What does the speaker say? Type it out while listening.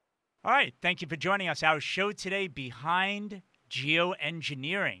All right, thank you for joining us. Our show today, Behind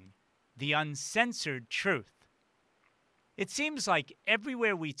Geoengineering, the Uncensored Truth. It seems like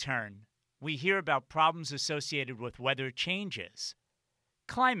everywhere we turn, we hear about problems associated with weather changes.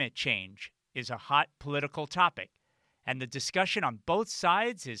 Climate change is a hot political topic, and the discussion on both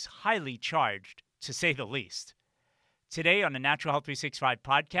sides is highly charged, to say the least. Today on the Natural Health 365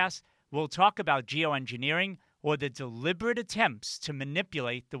 podcast, we'll talk about geoengineering, or the deliberate attempts to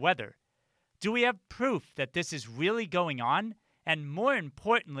manipulate the weather. Do we have proof that this is really going on? And more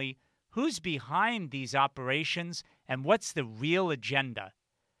importantly, who's behind these operations and what's the real agenda?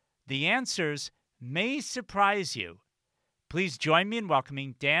 The answers may surprise you. Please join me in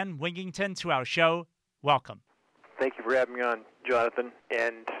welcoming Dan Wingington to our show. Welcome. Thank you for having me on, Jonathan,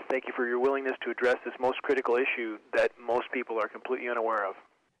 and thank you for your willingness to address this most critical issue that most people are completely unaware of.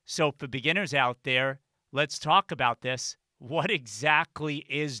 So for beginners out there, let's talk about this. What exactly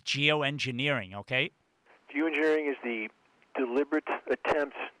is geoengineering, okay? Geoengineering is the deliberate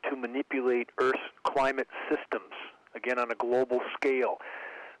attempt to manipulate Earth's climate systems, again on a global scale.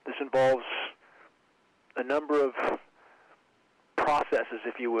 This involves a number of processes,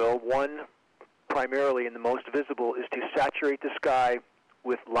 if you will. One, primarily and the most visible, is to saturate the sky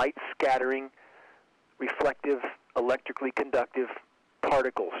with light scattering, reflective, electrically conductive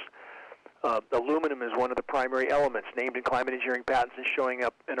particles. Aluminum is one of the primary elements named in climate engineering patents and showing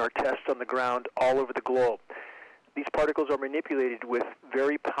up in our tests on the ground all over the globe. These particles are manipulated with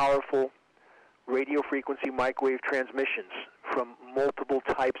very powerful radio frequency microwave transmissions from multiple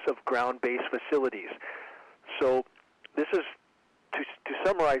types of ground-based facilities. So this is, to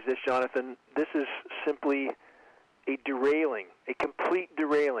summarize this, Jonathan, this is simply a complete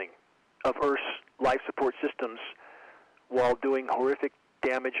derailing of Earth's life support systems while doing horrific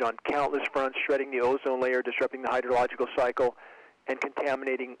damage on countless fronts, shredding the ozone layer, disrupting the hydrological cycle, and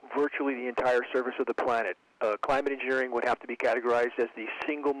contaminating virtually the entire surface of the planet. Climate engineering would have to be categorized as the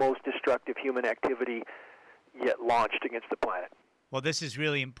single most destructive human activity yet launched against the planet. Well, this is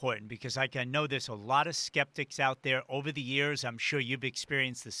really important because I know there's a lot of skeptics out there over the years. I'm sure you've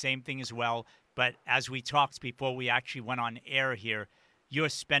experienced the same thing as well. But as we talked before we actually went on air here, you're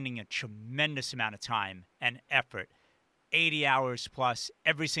spending a tremendous amount of time and effort, 80 hours plus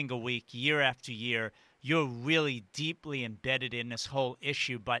every single week, year after year. You're really deeply embedded in this whole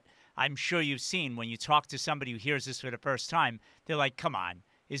issue. But I'm sure you've seen when you talk to somebody who hears this for the first time, they're like, come on,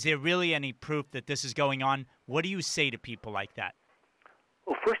 is there really any proof that this is going on? What do you say to people like that?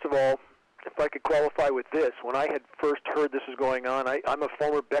 Well, first of all, if I could qualify with this, when I had first heard this was going on, I'm a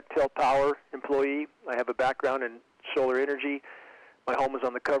former Bechtel Power employee. I have a background in solar energy. My home was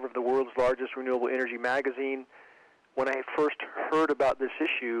on the cover of the world's largest renewable energy magazine. When I first heard about this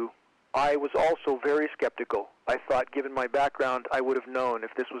issue, I was also very skeptical. I thought, given my background, I would have known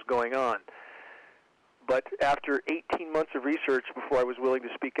if this was going on. But after 18 months of research before I was willing to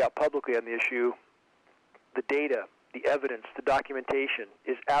speak out publicly on the issue, the data, the evidence, the documentation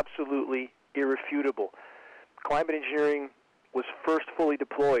is absolutely irrefutable. Climate engineering was first fully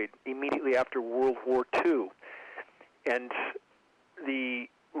deployed immediately after World War II, and the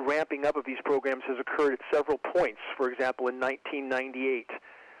ramping up of these programs has occurred at several points. For example, in 1998,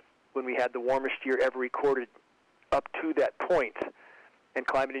 when we had the warmest year ever recorded up to that point, and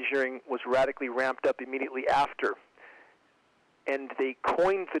climate engineering was radically ramped up immediately after. And they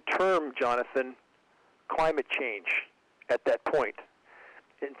coined the term, Jonathan, climate change at that point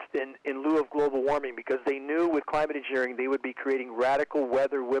in lieu of global warming, because they knew with climate engineering they would be creating radical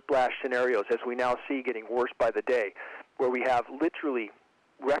weather whiplash scenarios, as we now see getting worse by the day, where we have literally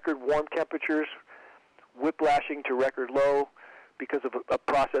record warm temperatures whiplashing to record low because of a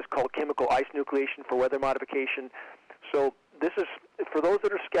process called chemical ice nucleation for weather modification. So this is, for those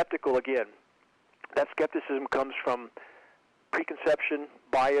that are skeptical, again, that skepticism comes from preconception,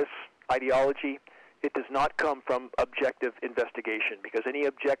 bias, ideology. It does not come from objective investigation, because any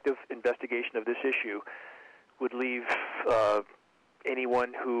objective investigation of this issue would leave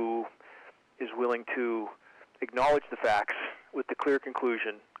anyone who is willing to acknowledge the facts with the clear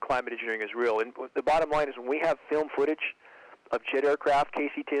conclusion climate engineering is real. And the bottom line is, when we have film footage of jet aircraft,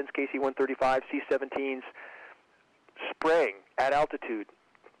 KC-10s, KC-135s, C-17s, spraying at altitude,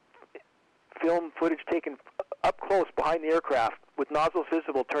 film footage taken up close behind the aircraft with nozzles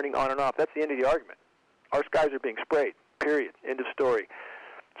visible turning on and off, that's the end of the argument. Our skies are being sprayed, period, end of story.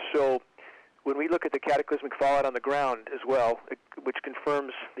 So when we look at the cataclysmic fallout on the ground as well, which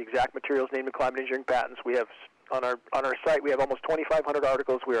confirms the exact materials named in climate engineering patents, we have on our site, we have almost 2,500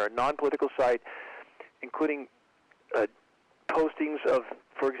 articles. We are a non-political site, including postings of,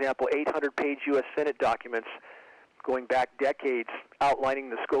 for example, 800-page U.S. Senate documents going back decades, outlining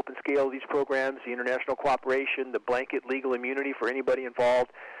the scope and scale of these programs, the international cooperation, the blanket legal immunity for anybody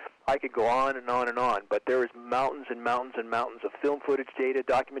involved. I could go on and on and on, but there is mountains and mountains and mountains of film footage, data,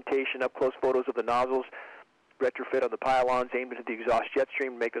 documentation, up-close photos of the nozzles, retrofit on the pylons aimed into the exhaust jet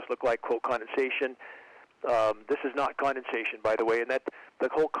stream to make us look like, quote, condensation. This is not condensation, by the way, and that the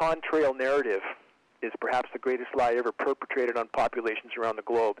whole contrail narrative is perhaps the greatest lie ever perpetrated on populations around the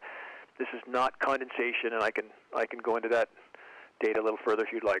globe. This is not condensation, and I can go into that data a little further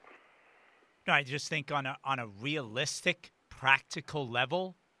if you'd like. I just think on a realistic, practical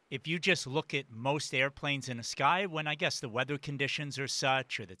level, if you just look at most airplanes in the sky, when I guess the weather conditions are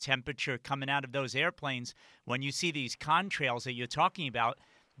such or the temperature coming out of those airplanes, when you see these contrails that you're talking about,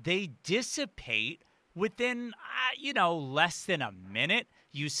 they dissipate within, less than a minute.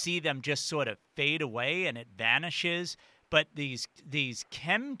 You see them just sort of fade away and it vanishes. But these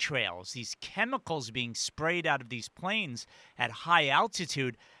chemtrails, these chemicals being sprayed out of these planes at high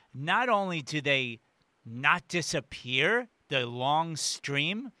altitude, not only do they not disappear, the long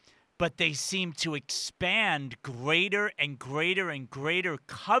stream, but they seem to expand greater and greater and greater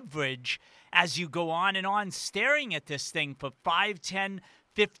coverage as you go on and on staring at this thing for 5, 10,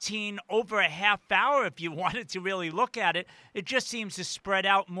 15, over a half hour if you wanted to really look at it. It just seems to spread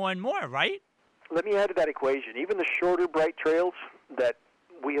out more and more, right? Let me add to that equation. Even the shorter, bright trails that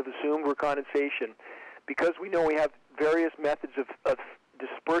we have assumed were condensation, because we know we have various methods of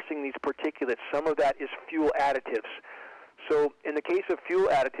dispersing these particulates, some of that is fuel additives. So in the case of fuel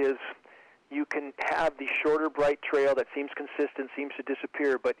additives, you can have the shorter, bright trail that seems consistent, seems to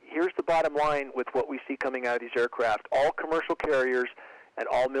disappear. But here's the bottom line with what we see coming out of these aircraft. All commercial carriers and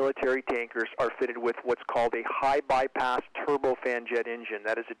all military tankers are fitted with what's called a high-bypass turbofan jet engine.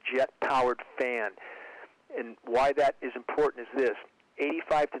 That is a jet-powered fan. And why that is important is this.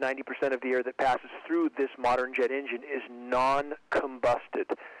 85 to 90% of the air that passes through this modern jet engine is non-combusted,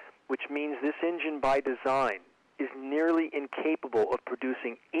 which means this engine by design is nearly incapable of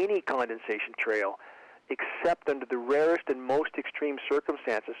producing any condensation trail except under the rarest and most extreme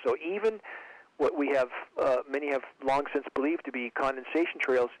circumstances. So even what we have, many have long since believed to be condensation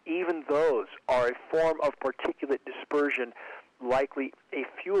trails, even those are a form of particulate dispersion, likely a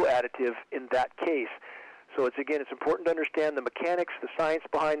fuel additive in that case. So it's important to understand the mechanics, the science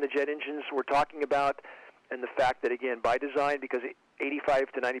behind the jet engines we're talking about, and the fact that, again, by design, because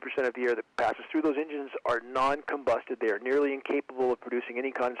 85 to 90% of the air that passes through those engines are non-combusted, they are nearly incapable of producing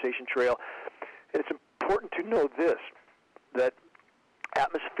any condensation trail. And it's important to know this, that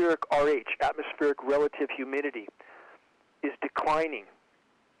atmospheric RH, atmospheric relative humidity, is declining,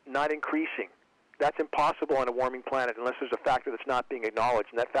 not increasing. That's impossible on a warming planet unless there's a factor that's not being acknowledged,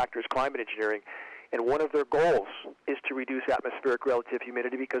 and that factor is climate engineering. And one of their goals is to reduce atmospheric relative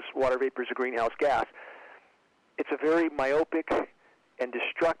humidity because water vapor is a greenhouse gas. It's a very myopic and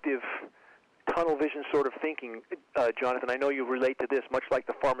destructive tunnel vision sort of thinking, Jonathan. I know you relate to this, much like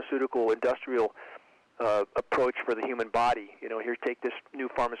the pharmaceutical industrial approach for the human body. Here, take this new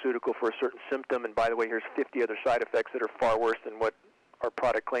pharmaceutical for a certain symptom, and by the way, here's 50 other side effects that are far worse than what our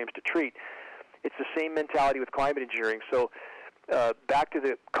product claims to treat. It's the same mentality with climate engineering. So back to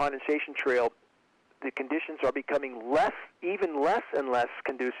the condensation trail, the conditions are becoming even less and less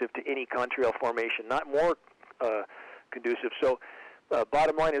conducive to any contrail formation, not more conducive. So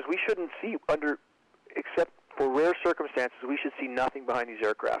bottom line is we shouldn't see except for rare circumstances, we should see nothing behind these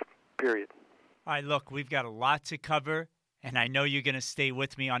aircraft, period. All right, look, we've got a lot to cover, and I know you're going to stay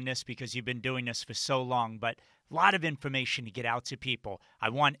with me on this because you've been doing this for so long, but a lot of information to get out to people. I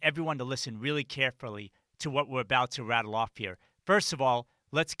want everyone to listen really carefully to what we're about to rattle off here. First of all,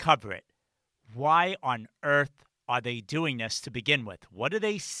 let's cover it. Why on earth are they doing this to begin with? What are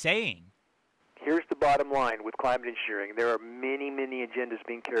they saying? Here's the bottom line with climate engineering. There are many, many agendas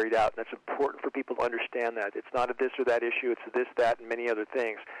being carried out, and it's important for people to understand that. It's not a this or that issue. It's a this, that, and many other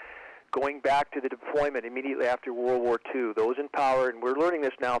things. Going back to the deployment immediately after World War II, those in power, and we're learning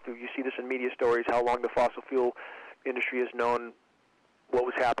this now through, you see this in media stories, how long the fossil fuel industry has known what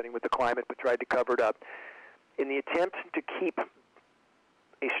was happening with the climate but tried to cover it up. In the attempt to keep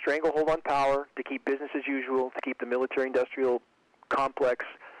a stranglehold on power, to keep business as usual, to keep the military-industrial complex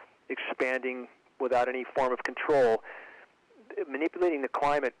expanding without any form of control, manipulating the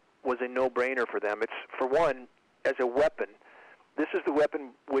climate was a no-brainer for them. It's, for one, as a weapon. This is the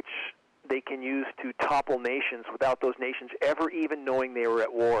weapon which they can use to topple nations without those nations ever even knowing they were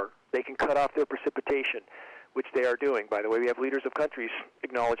at war. They can cut off their precipitation, which they are doing. By the way, we have leaders of countries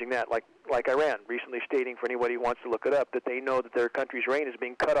acknowledging that, like Iran, recently stating, for anybody who wants to look it up, that they know that their country's rain is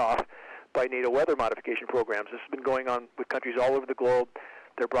being cut off by NATO weather modification programs. This has been going on with countries all over the globe.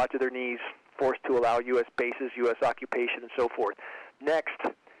 They're brought to their knees forced to allow U.S. bases, U.S. occupation, and so forth. Next,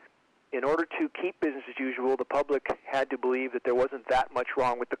 in order to keep business as usual, the public had to believe that there wasn't that much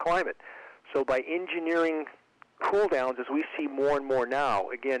wrong with the climate. So by engineering cool downs, as we see more and more now,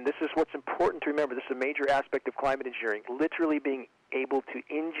 again, this is what's important to remember. This is a major aspect of climate engineering, literally being able to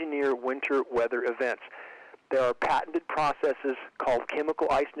engineer winter weather events. There are patented processes called chemical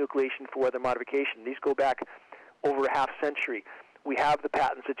ice nucleation for weather modification. These go back over a half century. We have the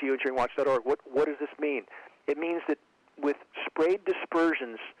patents at geoengineeringwatch.org. What does this mean? It means that with sprayed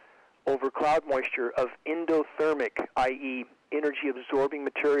dispersions over cloud moisture of endothermic, i.e. energy-absorbing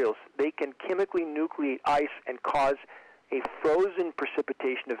materials, they can chemically nucleate ice and cause a frozen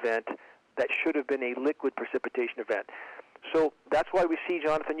precipitation event that should have been a liquid precipitation event. So that's why we see,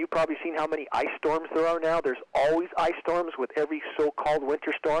 Jonathan, you've probably seen how many ice storms there are now. There's always ice storms with every so-called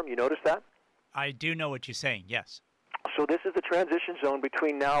winter storm. You notice that? I do know what you're saying, yes. So this is the transition zone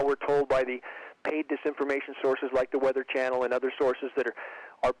between now, we're told by the paid disinformation sources like the Weather Channel and other sources that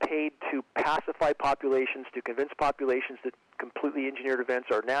are paid to pacify populations, to convince populations that completely engineered events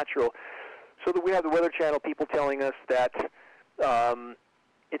are natural, so that we have the Weather Channel people telling us that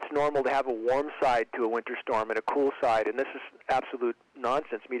it's normal to have a warm side to a winter storm and a cool side, and this is absolute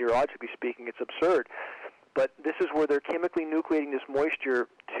nonsense. Meteorologically speaking, it's absurd. But this is where they're chemically nucleating this moisture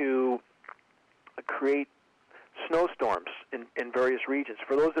to create snowstorms in various regions.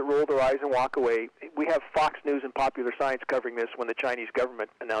 For those that roll their eyes and walk away, we have Fox News and Popular Science covering this when the Chinese government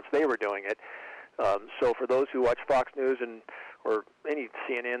announced they were doing it. So for those who watch Fox News or any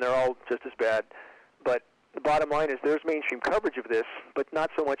CNN, they're all just as bad. But the bottom line is there's mainstream coverage of this, but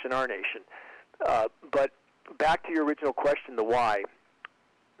not so much in our nation. But back to your original question, the why.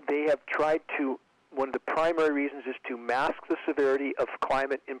 They have tried to, one of the primary reasons is to mask the severity of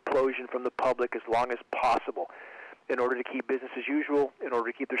climate implosion from the public as long as possible in order to keep business as usual, in order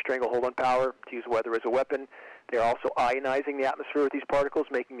to keep their stranglehold on power, to use weather as a weapon. They're also ionizing the atmosphere with these particles,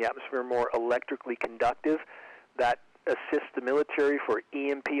 making the atmosphere more electrically conductive. That assists the military for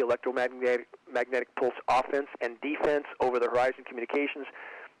EMP, electromagnetic pulse offense and defense, over-the-horizon communications.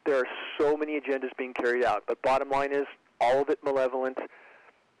 There are so many agendas being carried out, but bottom line is all of it malevolent,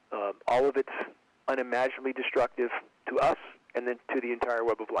 all of it's unimaginably destructive to us and then to the entire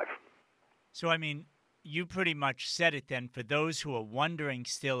web of life. So, I mean, you pretty much said it then. For those who are wondering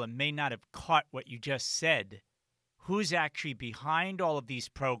still and may not have caught what you just said, who's actually behind all of these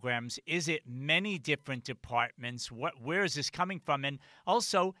programs? Is it many different departments? Where is this coming from? And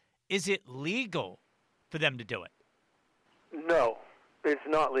also, is it legal for them to do it? No, it's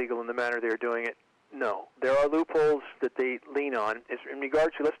not legal in the manner they're doing it. No. There are loopholes that they lean on. In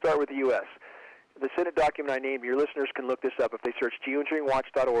regard to, let's start with the U.S. The Senate document I named, your listeners can look this up if they search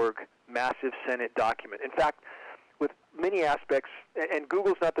geoengineeringwatch.org, massive Senate document. In fact, with many aspects, and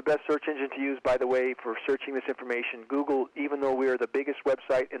Google's not the best search engine to use, by the way, for searching this information. Google, even though we are the biggest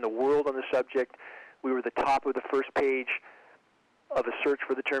website in the world on the subject, we were the top of the first page of a search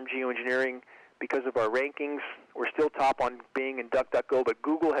for the term geoengineering. Because of our rankings, we're still top on Bing and DuckDuckGo, but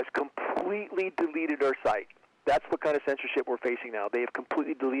Google has completely deleted our site. That's what kind of censorship we're facing now. They have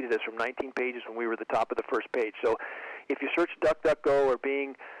completely deleted us from 19 pages when we were the top of the first page. So if you search DuckDuckGo or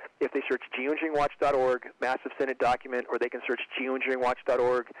Bing, if they search geoengineeringwatch.org, massive Senate document, or they can search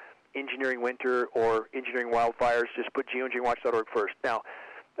geoengineeringwatch.org, engineering winter, or engineering wildfires, just put geoengineeringwatch.org first. Now,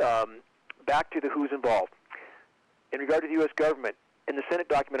 back to the who's involved. In regard to the U.S. government, in the Senate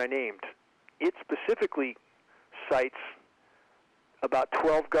document I named, it specifically cites about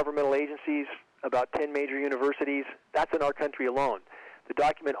 12 governmental agencies, about 10 major universities. That's in our country alone. The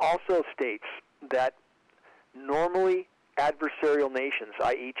document also states that normally adversarial nations,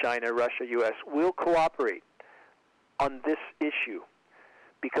 i.e. China, Russia, U.S., will cooperate on this issue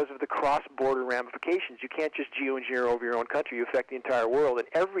because of the cross-border ramifications. You can't just geoengineer over your own country. You affect the entire world, and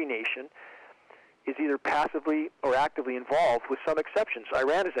every nation is either passively or actively involved with some exceptions.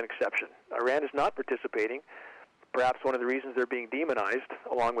 Iran is an exception. Iran is not participating. Perhaps one of the reasons they're being demonized,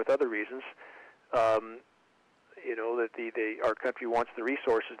 along with other reasons, that our country wants the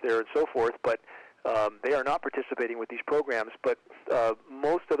resources there and so forth, but they are not participating with these programs. But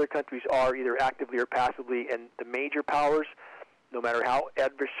most other countries are either actively or passively, and the major powers, no matter how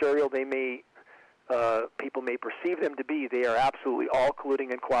adversarial people may perceive them to be, they are absolutely all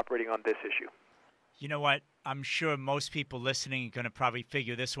colluding and cooperating on this issue. You know what? I'm sure most people listening are going to probably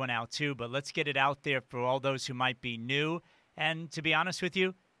figure this one out too, but let's get it out there for all those who might be new. And to be honest with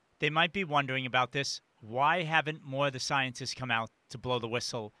you, they might be wondering about this. Why haven't more of the scientists come out to blow the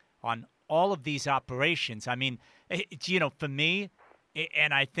whistle on all of these operations? I mean, for me,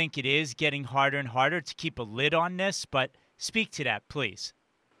 and I think it is getting harder and harder to keep a lid on this, but speak to that, please.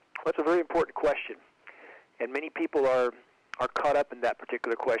 That's a very important question, and many people are caught up in that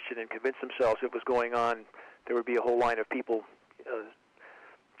particular question and convince themselves if it was going on, there would be a whole line of people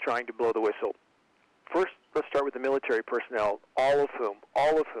trying to blow the whistle. First, let's start with the military personnel, all of whom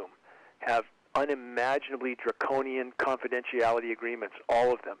have unimaginably draconian confidentiality agreements,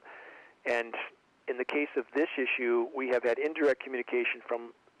 all of them. And in the case of this issue, we have had indirect communication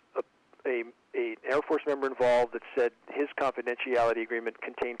from an Air Force member involved that said his confidentiality agreement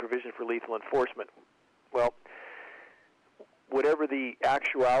contained provision for lethal enforcement. Well, whatever the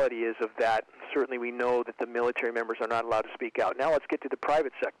actuality is of that, certainly we know that the military members are not allowed to speak out. Now let's get to the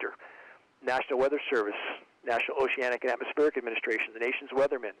private sector. National Weather Service, National Oceanic and Atmospheric Administration, the nation's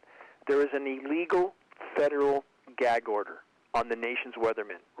weathermen. There is an illegal federal gag order on the nation's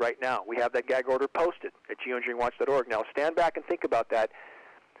weathermen right now. We have that gag order posted at geoengineeringwatch.org. Now stand back and think about that.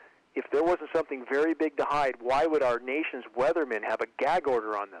 If there wasn't something very big to hide, why would our nation's weathermen have a gag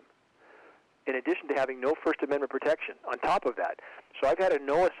order on them? In addition to having no First Amendment protection on top of that. So I've had a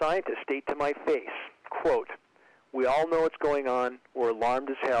NOAA scientist state to my face, quote, "We all know what's going on. We're alarmed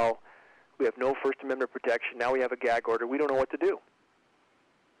as hell. We have no First Amendment protection. Now we have a gag order. We don't know what to do."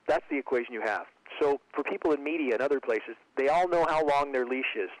 That's the equation you have. So for people in media and other places, they all know how long their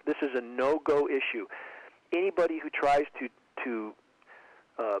leash is. This is a no-go issue. Anybody who tries to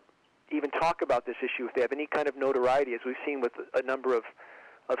even talk about this issue, if they have any kind of notoriety, as we've seen with a number of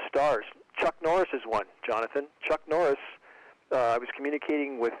stars. Chuck Norris is one, Jonathan. Chuck Norris, I was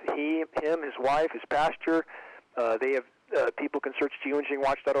communicating with him, his wife, his pastor. They have people can search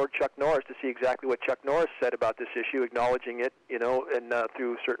geoengineeringwatch.org Chuck Norris to see exactly what Chuck Norris said about this issue, acknowledging it, and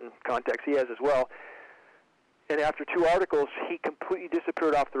through certain contacts he has as well. And after 2 articles, he completely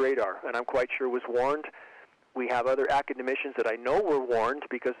disappeared off the radar, and I'm quite sure was warned. We have other academicians that I know were warned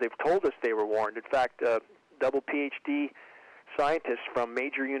because they've told us they were warned. In fact, double PhD scientists from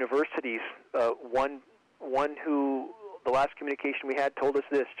major universities, one who the last communication we had told us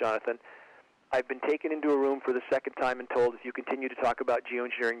this, Jonathan: "I've been taken into a room for the second time and told if you continue to talk about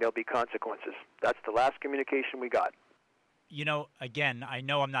geoengineering, there'll be consequences." That's the last communication we got. Again, I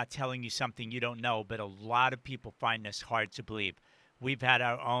know I'm not telling you something you don't know, but a lot of people find this hard to believe. We've had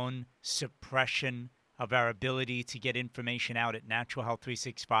our own suppression of our ability to get information out at Natural Health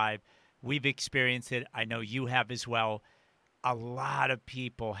 365. We've experienced it. I know you have as well. A lot of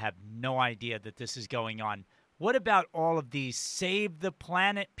people have no idea that this is going on. What about all of these Save the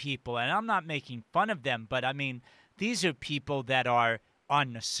Planet people? And I'm not making fun of them, but I mean, these are people that are,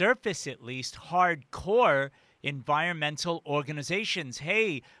 on the surface at least, hardcore environmental organizations.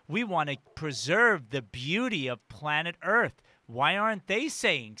 Hey, we want to preserve the beauty of planet Earth. Why aren't they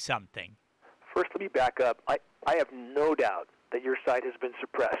saying something? First, let me back up. I have no doubt that your site has been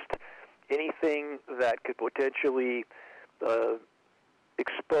suppressed. Anything that could potentially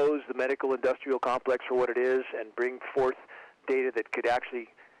expose the medical industrial complex for what it is and bring forth data that could actually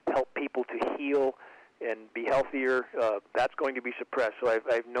help people to heal and be healthier, that's going to be suppressed. So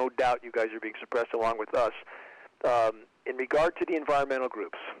I have no doubt you guys are being suppressed along with us. In regard to the environmental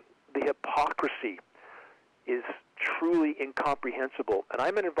groups, the hypocrisy is truly incomprehensible. And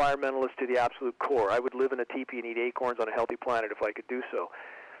I'm an environmentalist to the absolute core. I would live in a teepee and eat acorns on a healthy planet if I could do so.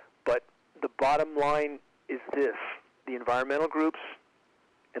 But the bottom line is this: the environmental groups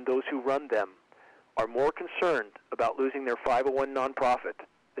and those who run them are more concerned about losing their 501 nonprofit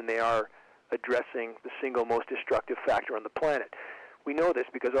than they are addressing the single most destructive factor on the planet. We know this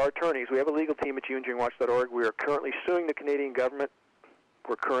because our attorneys, we have a legal team at geoengineeringwatch.org. We are currently suing the Canadian government.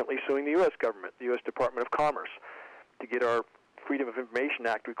 We're currently suing the U.S. government, the U.S. Department of Commerce, to get our Freedom of Information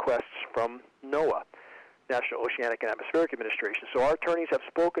Act requests from NOAA, National Oceanic and Atmospheric Administration. So our attorneys have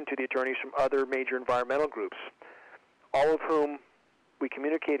spoken to the attorneys from other major environmental groups, all of whom we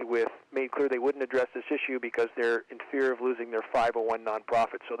communicated with, made clear they wouldn't address this issue because they're in fear of losing their 501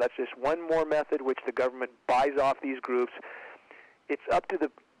 nonprofit. So that's just one more method which the government buys off these groups. It's up to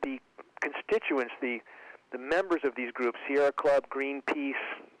the constituents, the members of these groups, Sierra Club, Greenpeace,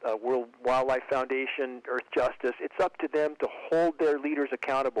 World Wildlife Foundation, Earth Justice. It's up to them to hold their leaders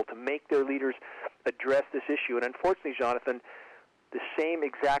accountable, to make their leaders address this issue. And unfortunately, Jonathan, the same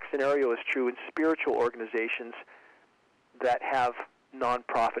exact scenario is true in spiritual organizations that have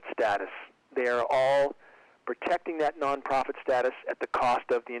nonprofit status. They are all protecting that nonprofit status at the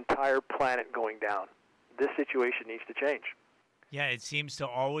cost of the entire planet going down. This situation needs to change. Yeah, it seems to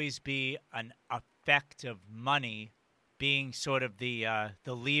always be an effect of money being sort of the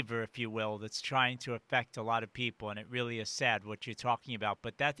lever, if you will, that's trying to affect a lot of people. And it really is sad what you're talking about.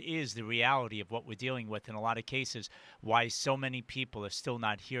 But that is the reality of what we're dealing with in a lot of cases, why so many people are still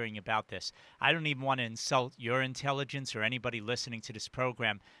not hearing about this. I don't even want to insult your intelligence or anybody listening to this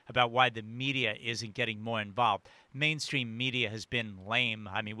program about why the media isn't getting more involved. Mainstream media has been lame.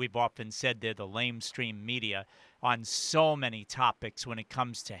 I mean, we've often said they're the lamestream media on so many topics when it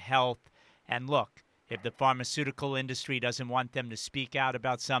comes to health. And look, if the pharmaceutical industry doesn't want them to speak out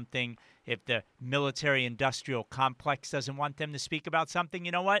about something, if the military-industrial complex doesn't want them to speak about something,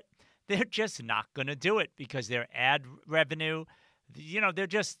 you know what? They're just not going to do it because their ad revenue,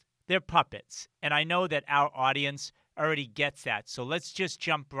 they're puppets. And I know that our audience already gets that. So let's just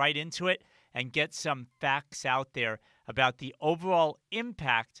jump right into it and get some facts out there about the overall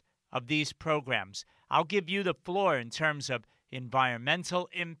impact of these programs. I'll give you the floor in terms of environmental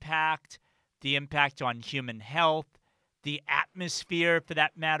impact, the impact on human health, the atmosphere for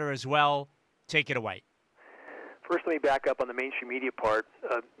that matter as well. Take it away. First, let me back up on the mainstream media part.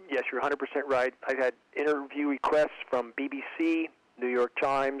 Yes, you're 100% right. I've had interview requests from BBC, New York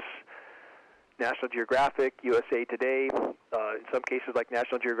Times, National Geographic, USA Today. In some cases, like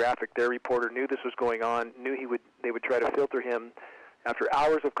National Geographic, their reporter knew this was going on, knew they would try to filter him. After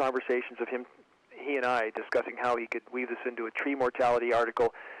hours of conversations of he and I discussing how he could weave this into a tree mortality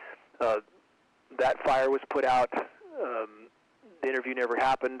article, that fire was put out. The interview never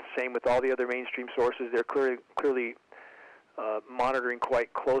happened. Same with all the other mainstream sources. They're clearly monitoring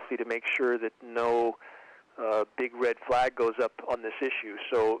quite closely to make sure that no big red flag goes up on this issue.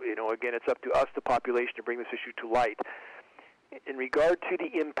 So, again, it's up to us, the population, to bring this issue to light. In regard to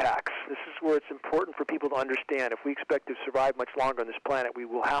the impacts, this is where it's important for people to understand. If we expect to survive much longer on this planet, we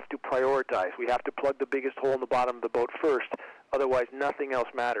will have to prioritize. We have to plug the biggest hole in the bottom of the boat first. Otherwise, nothing else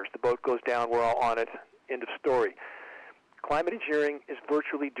matters. The boat goes down, we're all on it. End of story. Climate engineering is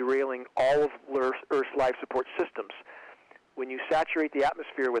virtually derailing all of Earth's life support systems. When you saturate the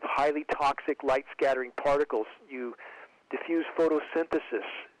atmosphere with highly toxic light-scattering particles, you diffuse photosynthesis,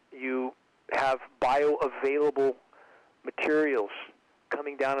 you have bioavailable materials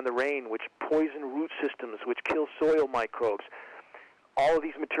coming down in the rain, which poison root systems, which kill soil microbes. All of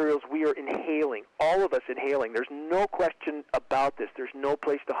these materials we are inhaling, all of us inhaling. There's no question about this. There's no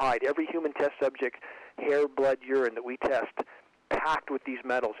place to hide. Every human test subject, hair, blood, urine that we test, packed with these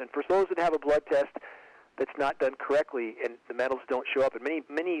metals. And for those that have a blood test that's not done correctly and the metals don't show up, and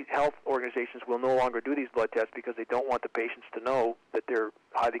many health organizations will no longer do these blood tests because they don't want the patients to know that they're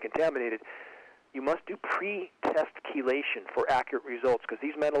highly contaminated, you must do pre-test chelation for accurate results because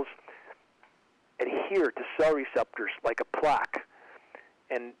these metals adhere to cell receptors like a plaque,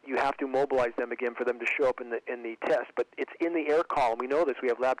 and you have to mobilize them again for them to show up in the test. But it's in the air column. We know this. We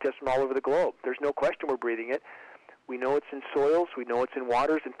have lab tests from all over the globe. There's no question we're breathing it. We know it's in soils. We know it's in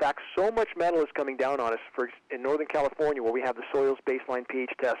waters. In fact, so much metal is coming down on us. In Northern California, where we have the soils baseline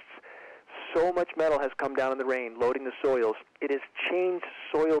pH tests, so much metal has come down in the rain, loading the soils. It has changed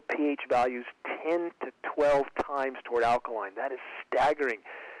soil pH values 10 to 12 times toward alkaline. That is staggering.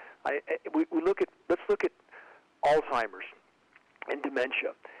 Let's look at Alzheimer's and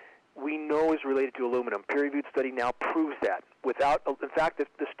dementia. We know is related to aluminum. Peer-reviewed study now proves that. In fact,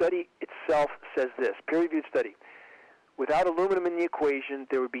 the study itself says this, peer-reviewed study, without aluminum in the equation,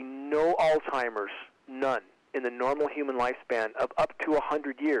 there would be no Alzheimer's, none, in the normal human lifespan of up to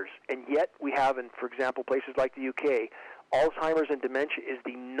 100 years. And yet we have, in, for example, places like the UK, Alzheimer's and dementia is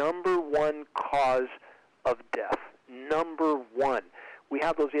the number one cause of death. Number one. We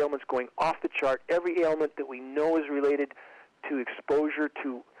have those ailments going off the chart. Every ailment that we know is related to exposure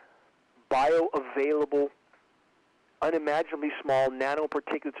to bioavailable, unimaginably small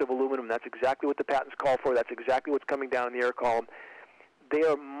nanoparticulates of aluminum. That's exactly what the patents call for. That's exactly what's coming down in the air column. They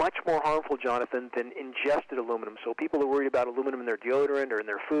are much more harmful, Jonathan, than ingested aluminum. So people are worried about aluminum in their deodorant or in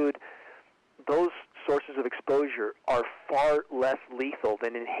their food. Those sources of exposure are far less lethal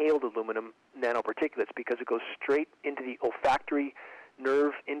than inhaled aluminum nanoparticulates because it goes straight into the olfactory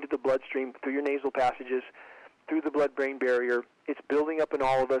nerve, into the bloodstream, through your nasal passages, through the blood-brain barrier. It's building up in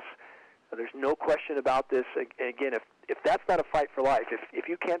all of us. There's no question about this. Again, if that's not a fight for life, if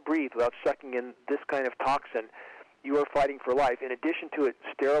you can't breathe without sucking in this kind of toxin, you are fighting for life. In addition to it,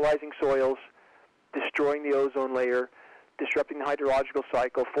 sterilizing soils, destroying the ozone layer, disrupting the hydrological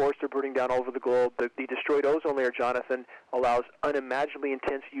cycle, forests are burning down all over the globe. The destroyed ozone layer, Jonathan, allows unimaginably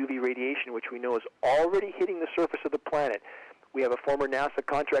intense UV radiation, which we know is already hitting the surface of the planet. We have a former NASA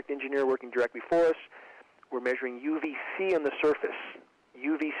contract engineer working directly for us. We're measuring UVC on the surface.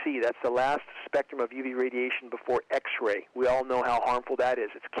 UVC, that's the last spectrum of UV radiation before X-ray. We all know how harmful that is.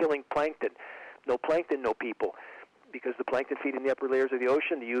 It's killing plankton. No plankton, no people. because the plankton feed in the upper layers of the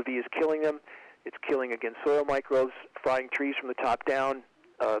ocean. The UV is killing them. It's killing, again, soil microbes, frying trees from the top down.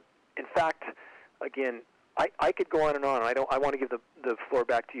 In fact, again, I could go on and on. I want to give the floor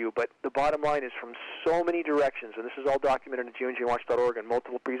back to you, but the bottom line is from so many directions, and this is all documented at geoengineeringwatch.org in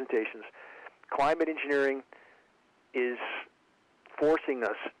multiple presentations, climate engineering is forcing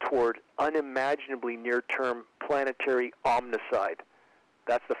us toward unimaginably near-term planetary omnicide.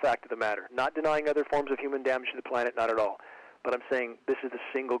 That's the fact of the matter. Not denying other forms of human damage to the planet, not at all. But I'm saying this is the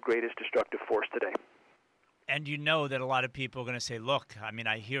single greatest destructive force today. And you know that a lot of people are going to say, look, I mean,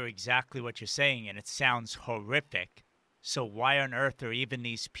 I hear exactly what you're saying, and it sounds horrific. So why on earth are even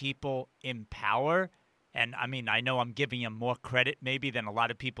these people in power? And, I mean, I know I'm giving them more credit maybe than a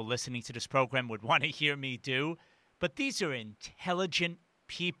lot of people listening to this program would want to hear me do. But these are intelligent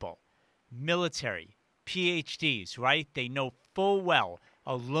people, military, PhDs, right? They know full well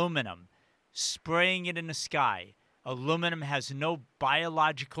aluminum, spraying it in the sky. Aluminum has no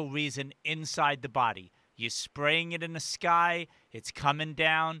biological reason inside the body. You're spraying it in the sky, it's coming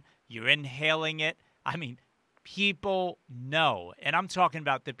down, you're inhaling it. I mean, people know. And I'm talking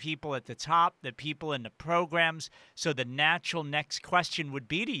about the people at the top, the people in the programs. So the natural next question would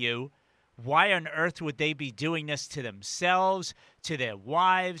be to you, why on earth would they be doing this to themselves, to their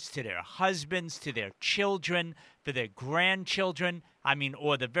wives, to their husbands, to their children, for their grandchildren? I mean,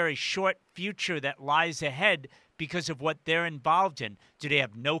 or the very short future that lies ahead because of what they're involved in. Do they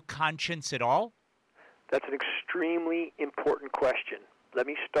have no conscience at all? That's an extremely important question. Let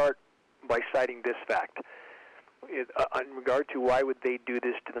me start by citing this fact in regard to why would they do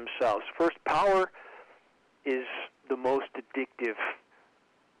this to themselves. First, power is the most addictive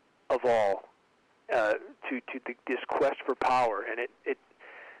of all to this quest for power, and it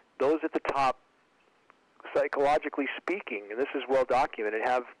those at the top, psychologically speaking, and this is well documented,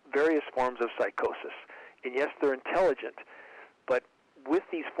 have various forms of psychosis. And yes, they're intelligent, but with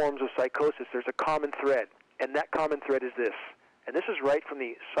these forms of psychosis, there's a common thread, and that common thread is this, and this is right from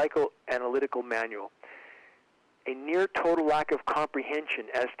the psychoanalytical manual: a near total lack of comprehension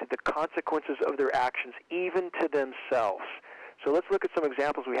as to the consequences of their actions, even to themselves. So let's look at some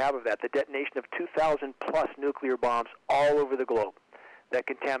examples we have of that. The detonation of 2,000-plus nuclear bombs all over the globe that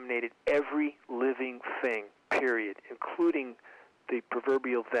contaminated every living thing, period, including the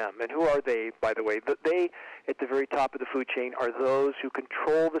proverbial them. And who are they, by the way? They, at the very top of the food chain, are those who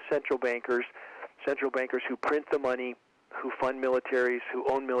control the central bankers who print the money, who fund militaries, who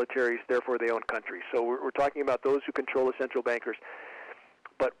own militaries, therefore they own countries. So we're talking about those who control the central bankers.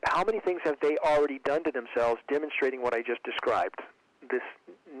 But how many things have they already done to themselves demonstrating what I just described? This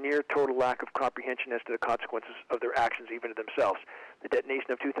near total lack of comprehension as to the consequences of their actions, even to themselves. The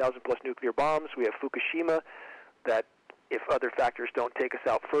detonation of 2,000-plus nuclear bombs. We have Fukushima, that, if other factors don't take us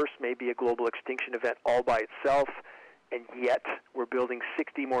out first, may be a global extinction event all by itself. And yet, we're building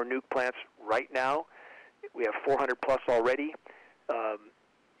 60 more nuke plants right now. We have 400-plus already.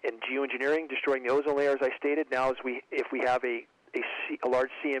 And geoengineering, destroying the ozone layer, as I stated. Now, if we have a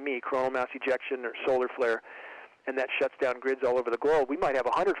large CME, coronal mass ejection or solar flare, and that shuts down grids all over the globe, we might have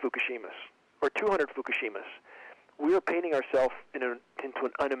 100 Fukushimas or 200 Fukushimas. We are painting ourselves into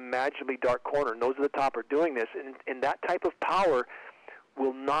an unimaginably dark corner, and those at the top are doing this, and that type of power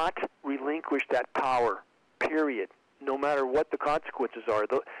will not relinquish that power, period, no matter what the consequences are.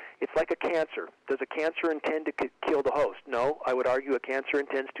 It's like a cancer. Does a cancer intend to kill the host? No, I would argue a cancer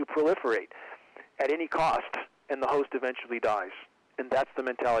intends to proliferate at any cost, and the host eventually dies. And that's the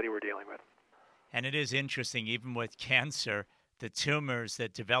mentality we're dealing with. And it is interesting, even with cancer, the tumors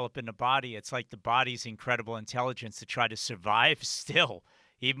that develop in the body, it's like the body's incredible intelligence to try to survive still,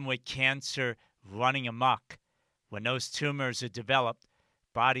 even with cancer running amok. When those tumors are developed,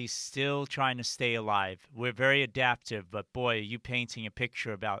 body's still trying to stay alive. We're very adaptive, but boy, are you painting a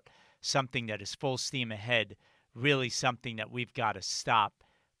picture about something that is full steam ahead, really something that we've got to stop.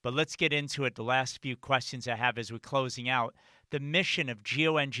 But let's get into it. The last few questions I have as we're closing out. The mission of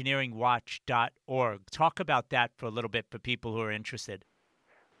geoengineeringwatch.org. Talk about that for a little bit for people who are interested.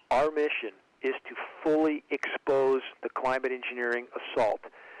 Our mission is to fully expose the climate engineering assault.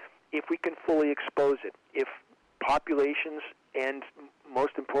 If we can fully expose it, if populations and,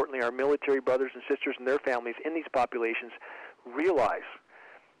 most importantly, our military brothers and sisters and their families in these populations realize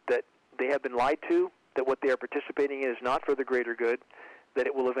that they have been lied to, that what they are participating in is not for the greater good, that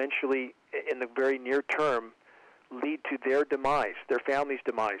it will eventually, in the very near term, lead to their demise, their family's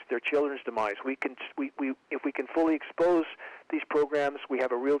demise, their children's demise. If we can fully expose these programs, we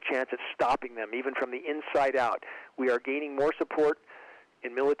have a real chance at stopping them, even from the inside out. We are gaining more support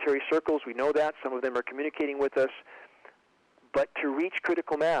in military circles. We know that. Some of them are communicating with us. But to reach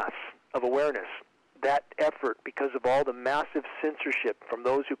critical mass of awareness, that effort because of all the massive censorship from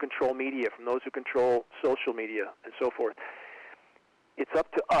those who control media, from those who control social media, and so forth. It's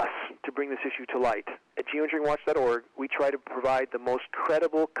up to us to bring this issue to light. At geoengineeringwatch.org, we try to provide the most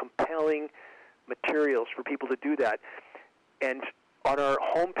credible, compelling materials for people to do that. And on our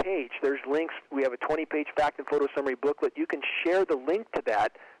homepage, there's links. We have a 20-page fact and photo summary booklet. You can share the link to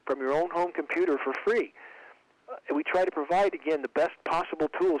that from your own home computer for free. We try to provide, again, the best possible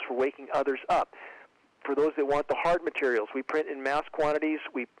tools for waking others up. For those that want the hard materials, we print in mass quantities.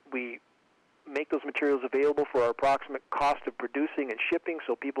 We make those materials available for our approximate cost of producing and shipping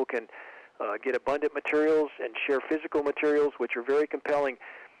so people can get abundant materials and share physical materials, which are very compelling.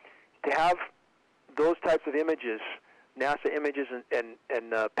 To have those types of images, NASA images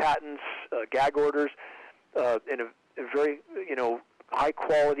and patents, gag orders, in a very,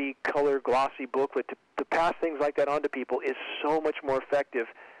 high-quality, color, glossy booklet, to pass things like that on to people is so much more effective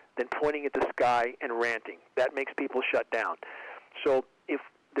than pointing at the sky and ranting. That makes people shut down. So if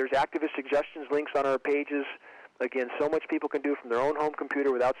there's activist suggestions links on our pages, again, so much people can do from their own home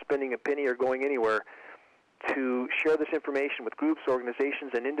computer without spending a penny or going anywhere to share this information with groups,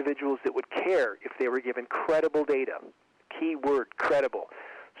 organizations, and individuals that would care if they were given credible data. Key word, credible.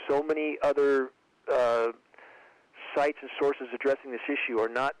 So many other sites and sources addressing this issue are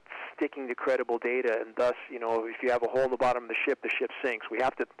not sticking to credible data, and thus, if you have a hole in the bottom of the ship sinks. We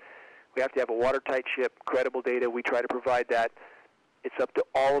have to have a watertight ship, credible data. We try to provide that. It's up to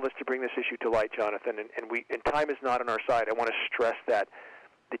all of us to bring this issue to light, Jonathan, and time is not on our side. I want to stress that.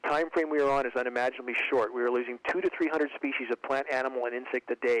 The time frame we are on is unimaginably short. We are losing 200 to 300 species of plant, animal, and insect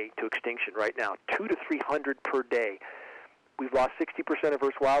a day to extinction right now, 200 to 300 per day. We've lost 60% of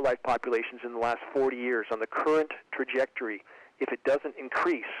Earth's wildlife populations in the last 40 years. On the current trajectory, if it doesn't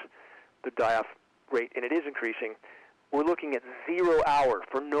increase the die-off rate, and it is increasing, we're looking at 0 hour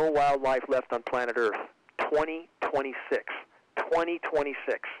for no wildlife left on planet Earth. 2026.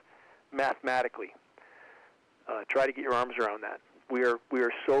 2026, mathematically. Try to get your arms around that. We are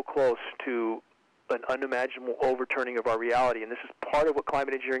so close to an unimaginable overturning of our reality, and this is part of what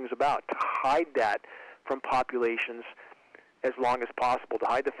climate engineering is about, to hide that from populations as long as possible, to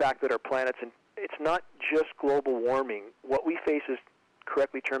hide the fact that our planet's, and it's not just global warming. What we face is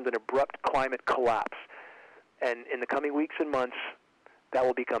correctly termed an abrupt climate collapse. And in the coming weeks and months, that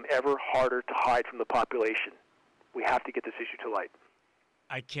will become ever harder to hide from the population. We have to get this issue to light.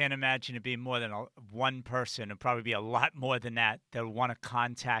 I can't imagine it being more than one person. It'll probably be a lot more than that that will want to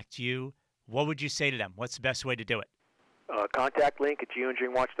contact you. What would you say to them? What's the best way to do it? Contact link at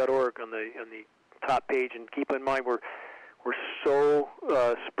geoengineeringwatch.org on the top page. And keep in mind, we're so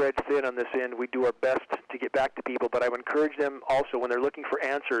spread thin on this end. We do our best to get back to people, but I would encourage them also when they're looking for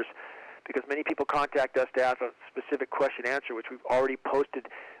answers, because many people contact us to ask a specific question answer, which we've already posted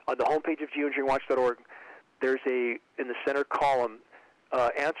on the homepage of geoengineeringwatch.org. There's in the center column,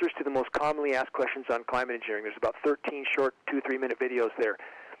 answers to the most commonly asked questions on climate engineering. There's about 13 short 2-3 minute videos there.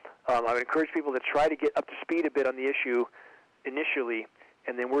 I would encourage people to try to get up to speed a bit on the issue initially,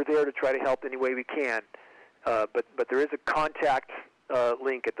 and then we're there to try to help any way we can. But there is a contact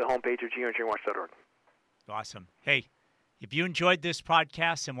link at the homepage of geoengineeringwatch.org. Awesome. Hey, if you enjoyed this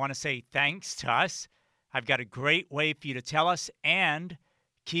podcast and want to say thanks to us, I've got a great way for you to tell us and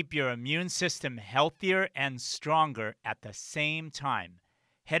keep your immune system healthier and stronger at the same time.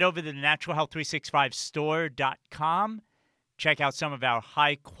 Head over to the naturalhealth365store.com. Check out some of our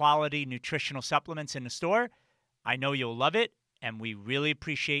high-quality nutritional supplements in the store. I know you'll love it, and we really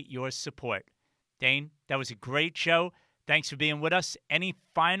appreciate your support. Dane, that was a great show. Thanks for being with us. Any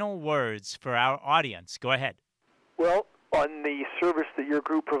final words for our audience? Go ahead. Well, on the service that your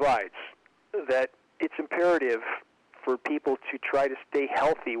group provides, that it's imperative for people to try to stay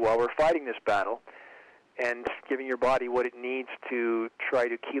healthy while we're fighting this battle and giving your body what it needs to try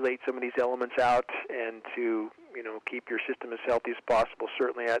to chelate some of these elements out and to, keep your system as healthy as possible.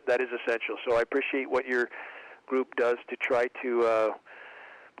 Certainly that is essential. So I appreciate what your group does to try to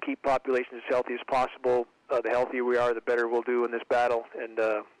keep populations as healthy as possible. The healthier we are, the better we'll do in this battle, and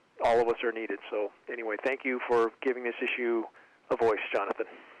all of us are needed. So anyway, thank you for giving this issue a voice, Jonathan.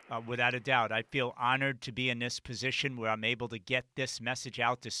 Without a doubt. I feel honored to be in this position where I'm able to get this message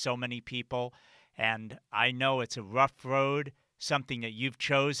out to so many people. And I know it's a rough road, something that you've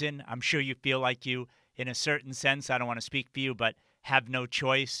chosen. I'm sure you feel like you, in a certain sense, I don't want to speak for you, but have no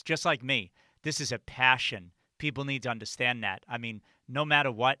choice. Just like me, this is a passion. People need to understand that. I mean, no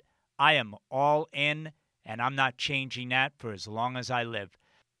matter what, I am all in, and I'm not changing that for as long as I live.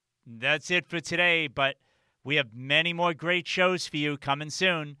 That's it for today, but we have many more great shows for you coming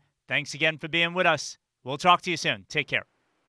soon. Thanks again for being with us. We'll talk to you soon. Take care.